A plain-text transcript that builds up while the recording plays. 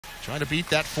trying to beat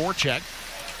that forecheck.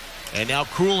 And now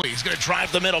Cooley's going to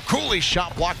drive the middle. Cooley's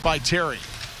shot blocked by Terry.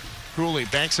 Cooley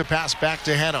banks a pass back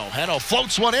to Heno. Heno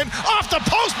floats one in off the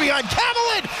post behind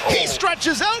Cavallin. He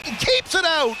stretches out and keeps it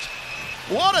out.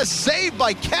 What a save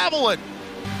by Cavallin.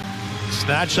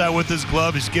 Snatched that with his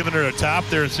glove. He's giving her a tap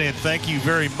there saying thank you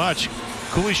very much.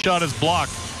 Cooley's shot is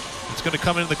blocked. It's going to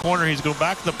come in the corner. He's going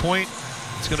back to the point.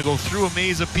 It's going to go through a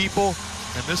maze of people.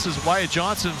 And this is Wyatt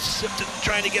Johnston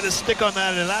trying to get his stick on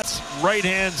that. And that's right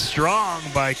hand strong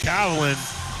by Cavallin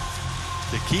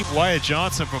to keep Wyatt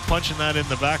Johnston from punching that in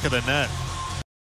the back of the net.